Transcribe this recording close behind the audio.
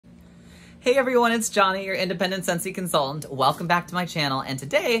Hey everyone, it's Johnny, your independent Scentsy consultant. Welcome back to my channel, and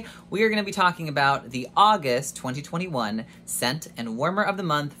today we are going to be talking about the August 2021 Scent and Warmer of the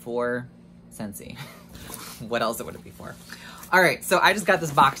Month for Scentsy. What else would it be for? Alright, so I just got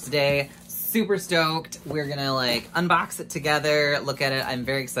this box today. Super stoked. We're gonna unbox it together, look at it. I'm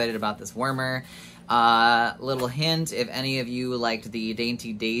very excited about this warmer. Little hint, if any of you liked the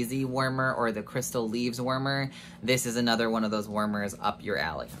Dainty Daisy warmer or the Crystal Leaves warmer, this is another one of those warmers up your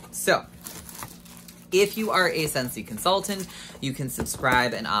alley. So, if you are a Scentsy consultant, you can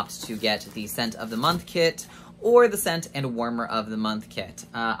subscribe and opt to get the Scent of the Month kit or the Scent and Warmer of the Month kit.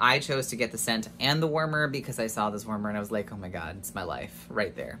 I chose to get the scent and the warmer because I saw this warmer and I was like, oh my god, it's my life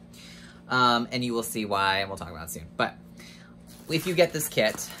right there. And you will see why, and we'll talk about it soon. But if you get this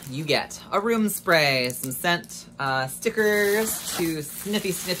kit, you get a room spray, some scent stickers to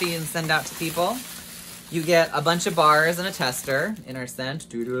sniffy and send out to people. You get a bunch of bars and a tester in our scent.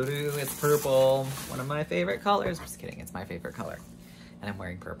 Doo-doo-doo, it's purple, one of my favorite colors. Just kidding, it's my favorite color. And I'm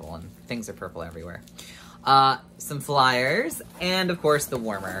wearing purple, and things are purple everywhere. Some flyers, and of course the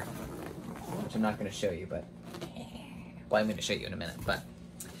warmer, which I'm not going to show you, but, well, I'm going to show you in a minute, but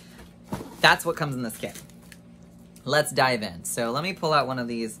that's what comes in this kit. Let's dive in. So let me pull out one of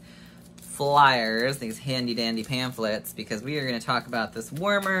these flyers, these handy dandy pamphlets, because we are going to talk about this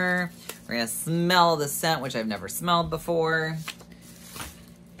warmer. We're going to smell the scent, which I've never smelled before,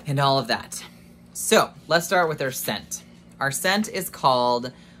 and all of that. So let's start with our scent. Our scent is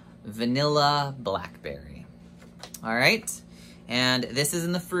called Vanilla Blackberry. All right, and this is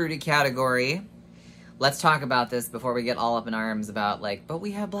in the fruity category. Let's talk about this before we get all up in arms about but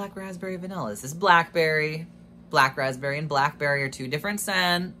we have black raspberry vanilla. This is blackberry. Black raspberry and blackberry are two different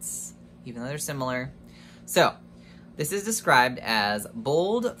scents, even though they're similar. So, this is described as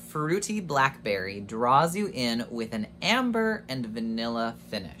bold, fruity blackberry draws you in with an amber and vanilla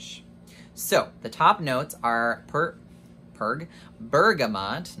finish. So, the top notes are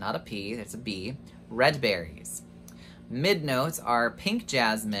bergamot, not a P, it's a B, red berries. Mid notes are pink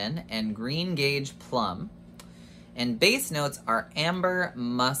jasmine and green gage plum. And base notes are amber,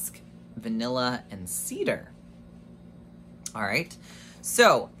 musk, vanilla, and cedar. All right,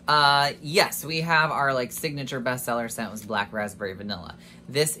 so yes, we have our signature bestseller scent was black raspberry vanilla.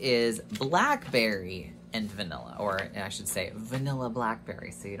 This is blackberry and vanilla, or I should say vanilla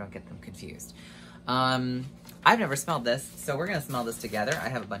blackberry, so you don't get them confused. I've never smelled this, so we're gonna smell this together. I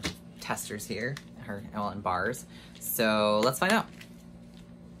have a bunch of testers here, in bars, so let's find out.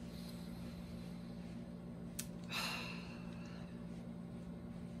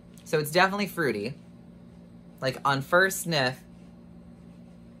 So it's definitely fruity. On first sniff,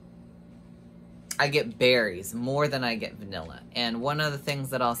 I get berries more than I get vanilla. And one of the things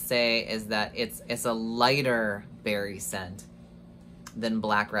that I'll say is that it's a lighter berry scent than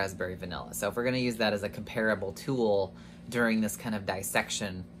black raspberry vanilla. So if we're gonna use that as a comparable tool during this kind of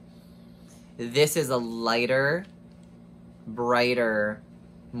dissection, this is a lighter, brighter,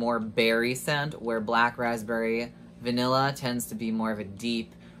 more berry scent, where black raspberry vanilla tends to be more of a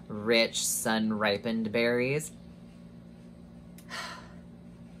deep, rich, sun-ripened berries.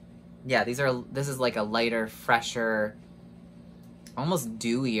 Yeah, this is like a lighter, fresher, almost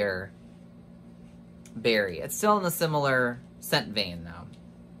dewier berry. It's still in a similar scent vein, though.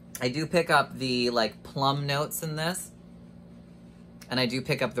 I do pick up the, plum notes in this, and I do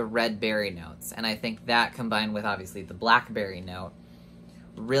pick up the red berry notes, and I think that, combined with, obviously, the blackberry note,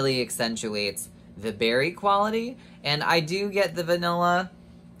 really accentuates the berry quality, and I do get the vanilla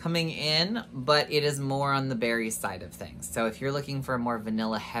coming in, but it is more on the berry side of things. So if you're looking for a more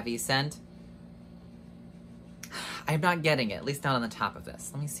vanilla heavy scent, I'm not getting it, at least not on the top of this.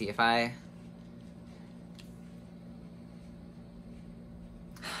 Let me see if I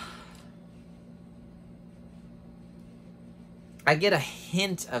get a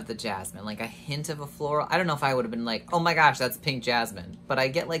hint of the jasmine, a hint of a floral. I don't know if I would have been oh my gosh, that's pink jasmine, but I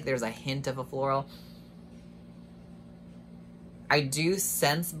get there's a hint of a floral. I do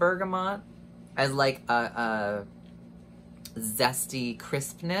sense bergamot as a zesty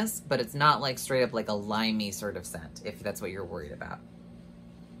crispness, but it's not straight up a limey sort of scent, if that's what you're worried about.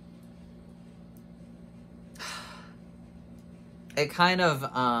 It kind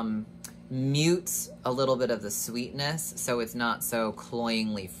of mutes a little bit of the sweetness, so it's not so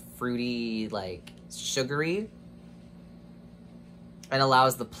cloyingly fruity, sugary. It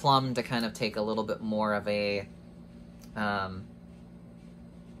allows the plum to kind of take a little bit more of a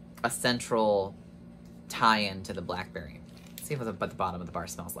central tie-in to the blackberry. Let's see what the bottom of the bar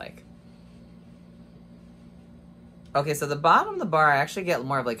smells like. Okay, so the bottom of the bar, I actually get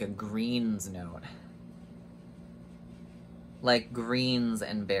more of a greens note. Greens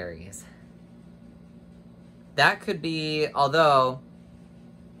and berries. That could be, although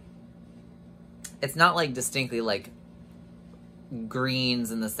it's not like distinctly like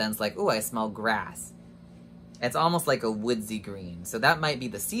greens in the sense like, oh, I smell grass. It's almost like a woodsy green. So that might be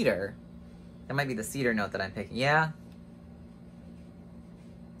the cedar. That might be the cedar note that I'm picking. Yeah.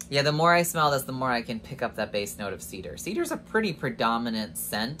 Yeah, the more I smell this, the more I can pick up that base note of cedar. Cedar's a pretty predominant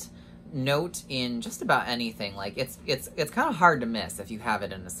scent note in just about anything. Like it's kind of hard to miss if you have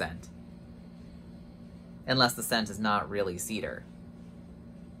it in a scent. Unless the scent is not really cedar.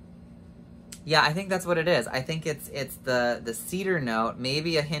 Yeah, I think that's what it is. I think it's the cedar note,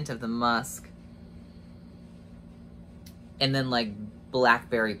 maybe a hint of the musk, and then like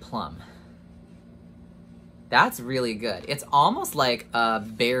blackberry plum. That's really good. It's almost like a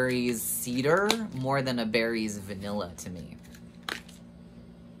berries cedar more than a berries vanilla to me.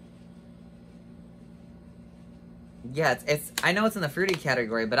 Yeah, it's I know it's in the fruity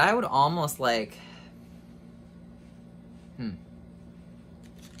category, but I would almost like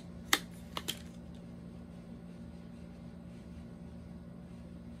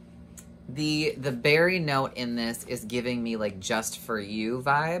The berry note in this is giving me like Just For You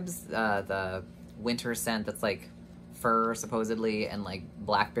vibes. The winter scent that's like fir supposedly and like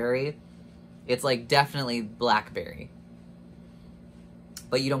blackberry. It's like definitely blackberry.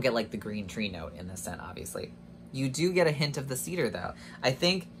 But you don't get like the green tree note in this scent, obviously. You do get a hint of the cedar though. I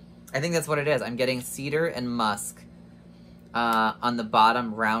think that's what it is. I'm getting cedar and musk on the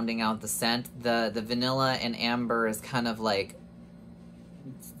bottom, rounding out the scent. The vanilla and amber is kind of like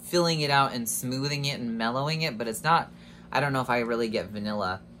filling it out and smoothing it and mellowing it, but it's not, I don't know if I really get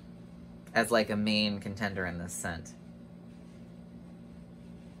vanilla as like a main contender in this scent.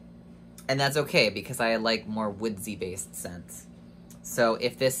 And that's okay because I like more woodsy based scents. So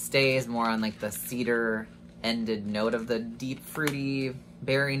if this stays more on like the cedar ended note of the deep fruity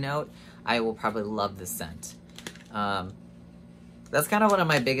berry note, I will probably love this scent. That's kind of one of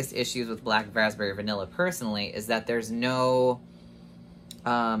my biggest issues with black raspberry vanilla personally, is that there's no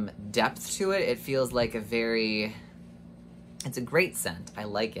depth to it. It feels like it's a great scent. I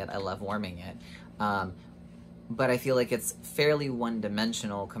like it. I love warming it. But I feel like it's fairly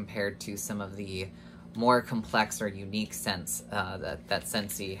one-dimensional compared to some of the more complex or unique scents that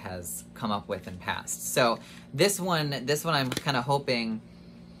Scentsy has come up with in past. So this one I'm kind of hoping,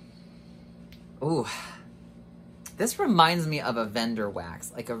 ooh, this reminds me of a vendor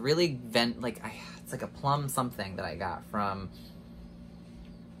wax, like a really it's like a plum something that I got from,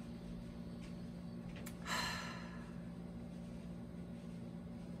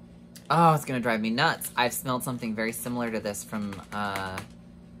 oh, it's gonna drive me nuts. I've smelled something very similar to this from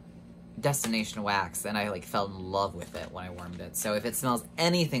Destination Wax, and I like fell in love with it when I warmed it. So if it smells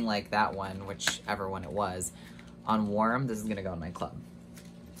anything like that one, whichever one it was, on warm, this is gonna go in my club.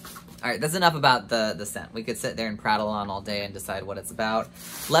 All right, that's enough about the scent. We could sit there and prattle on all day and decide what it's about.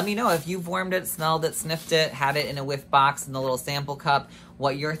 Let me know if you've warmed it, smelled it, sniffed it, had it in a whiff box in the little sample cup,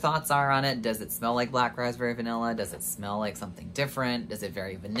 what your thoughts are on it. Does it smell like black raspberry vanilla? Does it smell like something different? Is it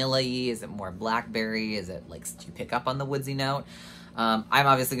very vanilla-y? Is it more blackberry? Is it like, do you pick up on the woodsy note? I'm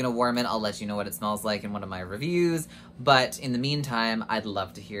obviously gonna warm it. I'll let you know what it smells like in one of my reviews. But in the meantime, I'd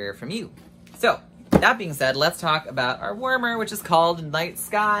love to hear from you. So, that being said, let's talk about our warmer, which is called Night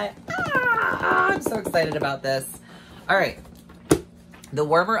Sky. I'm so excited about this. All right, the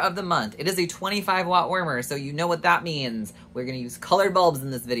warmer of the month. It is a 25 watt warmer, so you know what that means. We're gonna use colored bulbs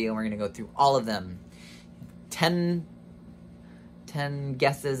in this video. We're gonna go through all of them. 10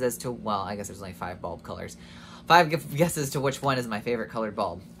 guesses as to, well, I guess there's only 5 bulb colors. 5 guesses to which one is my favorite colored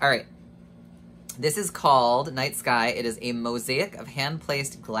bulb. All right. This is called Night Sky. It is a mosaic of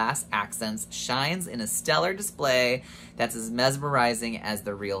hand-placed glass accents, shines in a stellar display that's as mesmerizing as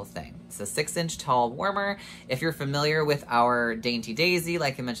the real thing. It's a 6-inch tall warmer. If you're familiar with our Dainty Daisy,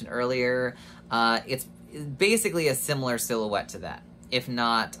 like I mentioned earlier, it's basically a similar silhouette to that, if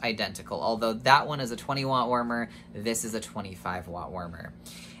not identical. Although that one is a 20 watt warmer, this is a 25 watt warmer.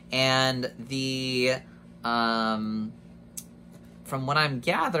 And the from what I'm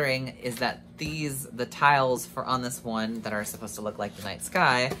gathering is that the tiles on this one that are supposed to look like the night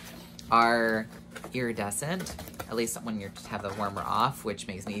sky are iridescent, at least when you have the warmer off, which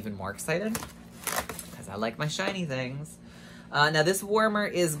makes me even more excited because I like my shiny things. Now this warmer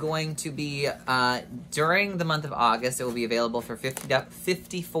is going to be, during the month of August, it will be available for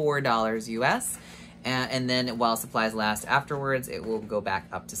 $54 US, and then while supplies last afterwards, it will go back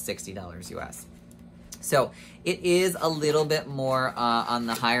up to $60 US. So it is a little bit more on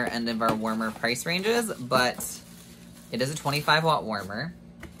the higher end of our warmer price ranges, but it is a 25 watt warmer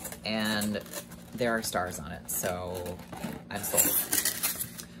and there are stars on it, so I'm sold.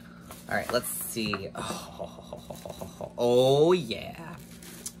 All right, let's see. Oh yeah.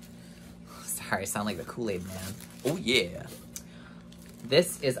 Sorry, I sound like the Kool-Aid man. Oh yeah.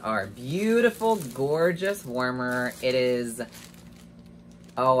 This is our beautiful, gorgeous warmer. It is,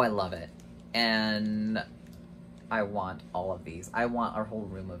 oh, I love it. And I want all of these. I want our whole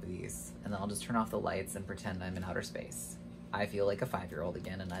room of these. And then I'll just turn off the lights and pretend I'm in outer space. I feel like a 5-year-old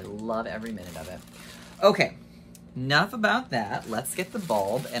again, and I love every minute of it. Okay, enough about that. Let's get the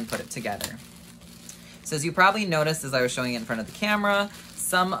bulb and put it together. So as you probably noticed as I was showing it in front of the camera,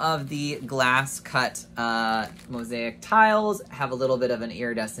 some of the glass cut mosaic tiles have a little bit of an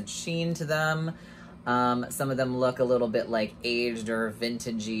iridescent sheen to them. Some of them look a little bit like aged or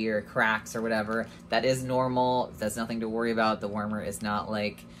vintagey or cracks or whatever. That is normal. That's nothing to worry about. The warmer is not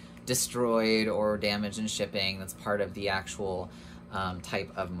like destroyed or damaged in shipping. That's part of the actual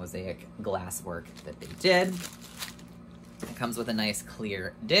type of mosaic glass work that they did. It comes with a nice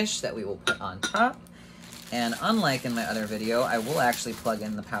clear dish that we will put on top. And unlike in my other video, I will actually plug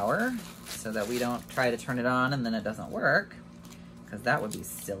in the power so that we don't try to turn it on and then it doesn't work, because that would be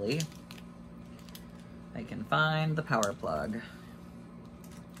silly. I can find the power plug.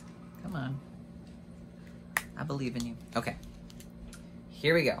 Come on. I believe in you. Okay.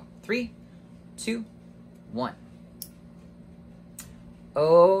 Here we go. 3, 2, 1.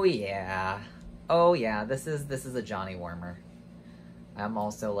 Oh yeah. Oh yeah, this is a Johnny warmer. I'm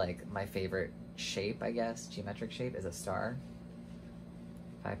also like, my favorite shape, I guess, geometric shape, is a star.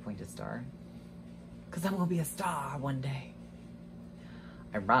 5-pointed star. Because I'm gonna be a star one day.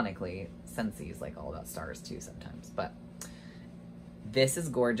 Ironically, Scentsy is like all about stars too sometimes, but this is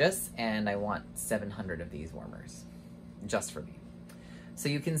gorgeous, and I want 700 of these warmers just for me. So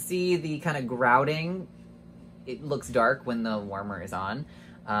you can see the kind of grouting. It looks dark when the warmer is on,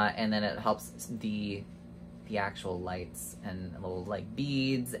 and then it helps the actual lights and little like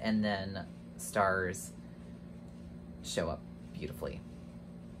beads and then stars show up beautifully.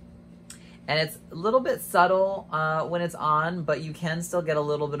 And it's a little bit subtle when it's on, but you can still get a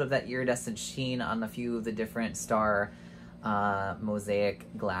little bit of that iridescent sheen on a few of the different star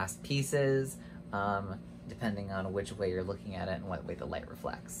mosaic glass pieces, depending on which way you're looking at it and what way the light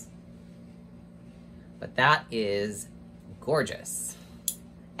reflects. But that is gorgeous.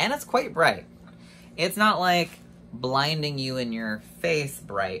 And it's quite bright. It's not like blinding you in your face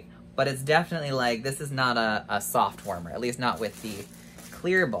bright, but it's definitely like, this is not a soft warmer, at least not with the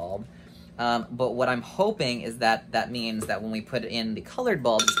clear bulb. But what I'm hoping is that that means that when we put in the colored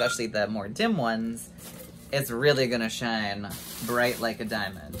bulbs, especially the more dim ones, it's really gonna shine bright like a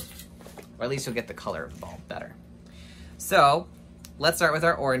diamond. Or at least you'll get the color of the bulb better. So let's start with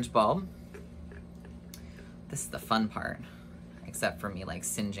our orange bulb. This is the fun part, except for me like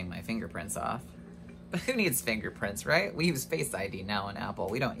singeing my fingerprints off. But who needs fingerprints, right? We use Face ID now in Apple.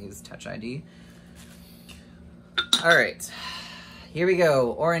 We don't use Touch ID. All right, here we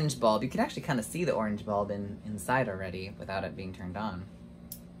go, orange bulb. You can actually kind of see the orange bulb inside already without it being turned on.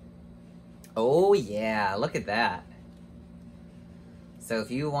 Oh yeah, look at that. So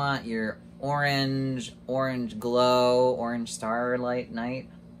if you want your orange glow, orange starlight night,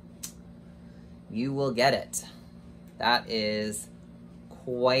 you will get it. That is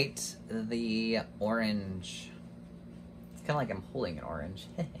quite the orange. It's kind of like I'm holding an orange.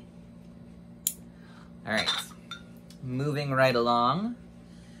 All right, moving right along.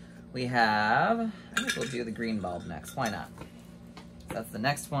 We have, I guess we'll do the green bulb next. Why not? That's the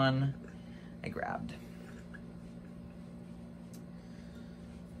next one I grabbed.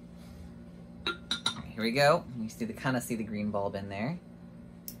 Here we go. You see kind of see the green bulb in there.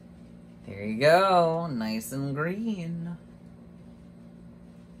 There you go, nice and green.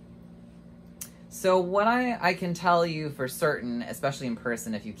 So what I can tell you for certain, especially in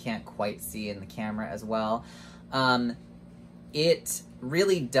person if you can't quite see in the camera as well, it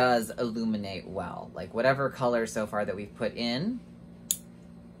really does illuminate well. Like whatever color so far that we've put in,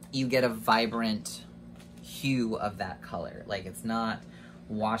 you get a vibrant hue of that color. Like it's not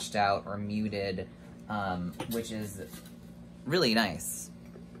washed out or muted, which is really nice.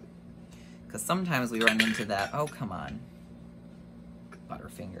 Because sometimes we run into that, oh come on,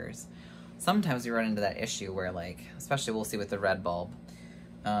 Butterfingers. Sometimes we run into that issue where like, especially we'll see with the red bulb,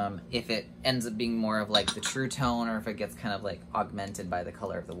 if it ends up being more of like the true tone or if it gets kind of like augmented by the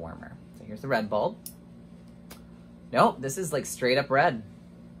color of the warmer. So here's the red bulb. Nope, this is like straight up red.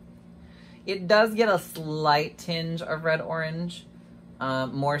 It does get a slight tinge of red-orange,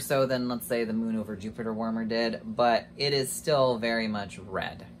 more so than, let's say, the Moon over Jupiter warmer did, but it is still very much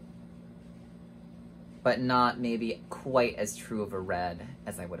red. But not maybe quite as true of a red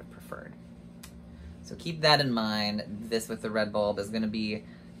as I would have preferred. So keep that in mind. This with the red bulb is going to be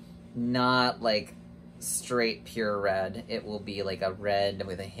not like straight pure red. It will be like a red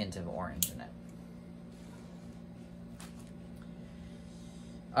with a hint of orange in it.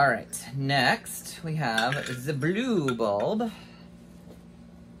 All right, next we have the blue bulb.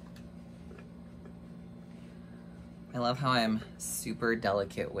 I love how I'm super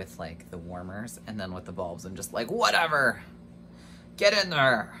delicate with like the warmers, and then with the bulbs I'm just like, whatever, get in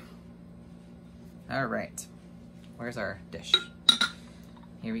there. All right, where's our dish?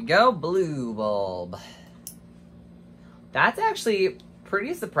 Here we go, blue bulb. That's actually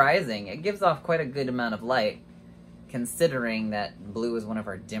pretty surprising. It gives off quite a good amount of light, considering that blue is one of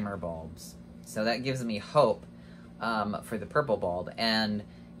our dimmer bulbs. So that gives me hope for the purple bulb, and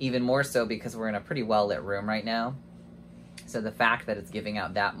even more so because we're in a pretty well lit room right now. So the fact that it's giving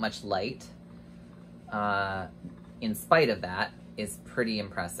out that much light, in spite of that, is pretty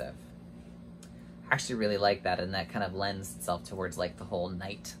impressive. I actually really like that, and that kind of lends itself towards like the whole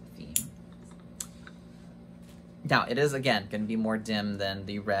night theme. Now, it is, again, going to be more dim than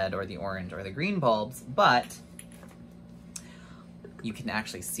the red or the orange or the green bulbs, but you can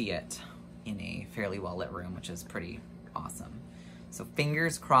actually see it in a fairly well-lit room, which is pretty awesome. So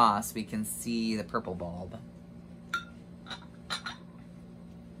fingers crossed we can see the purple bulb.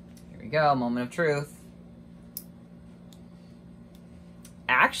 Here we go, moment of truth.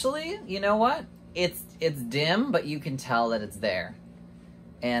 Actually, you know what? It's dim, but you can tell that it's there.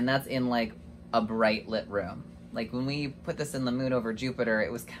 And that's in like a bright lit room. Like when we put this in the Moon over Jupiter,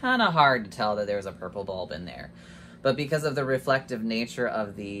 it was kind of hard to tell that there was a purple bulb in there. But because of the reflective nature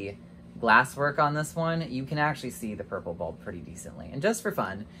of the glasswork on this one, you can actually see the purple bulb pretty decently. And just for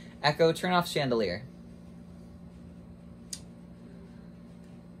fun, Echo, turn off chandelier.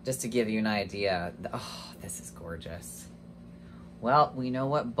 Just to give you an idea. Oh, this is gorgeous. Well, we know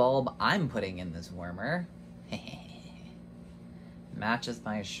what bulb I'm putting in this warmer. Matches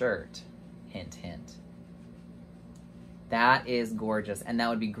my shirt. Hint, hint. That is gorgeous, and that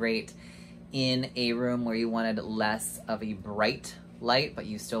would be great in a room where you wanted less of a bright light, but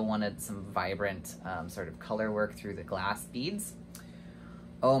you still wanted some vibrant sort of color work through the glass beads.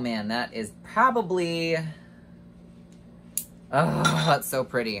 Oh man, that is probably... Oh, that's so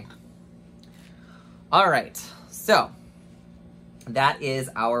pretty. All right, so that is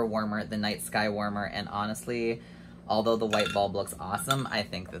our warmer, the night sky warmer, and honestly, although the white bulb looks awesome, I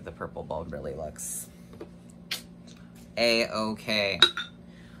think that the purple bulb really looks A-okay.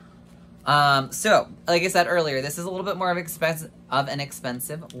 So, like I said earlier, this is a little bit more of an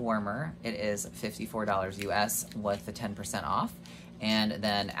expensive warmer. It is $54 US with the 10% off, and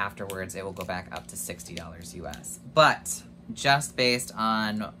then afterwards it will go back up to $60 US. But just based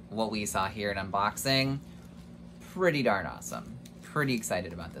on what we saw here in unboxing, pretty darn awesome. Pretty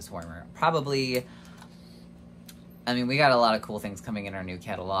excited about this warmer. Probably, I mean, we got a lot of cool things coming in our new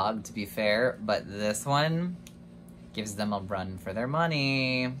catalog, to be fair, but this one gives them a run for their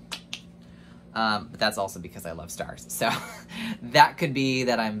money. But that's also because I love stars. So that could be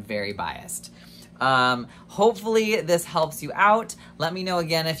that I'm very biased. Hopefully this helps you out. Let me know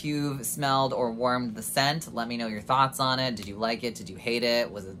again if you've smelled or warmed the scent. Let me know your thoughts on it. Did you like it? Did you hate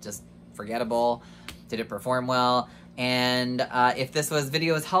it? Was it just forgettable? Did it perform well? And if this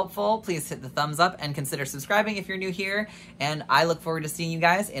video was helpful, please hit the thumbs up and consider subscribing if you're new here. And I look forward to seeing you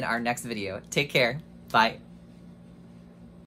guys in our next video. Take care. Bye.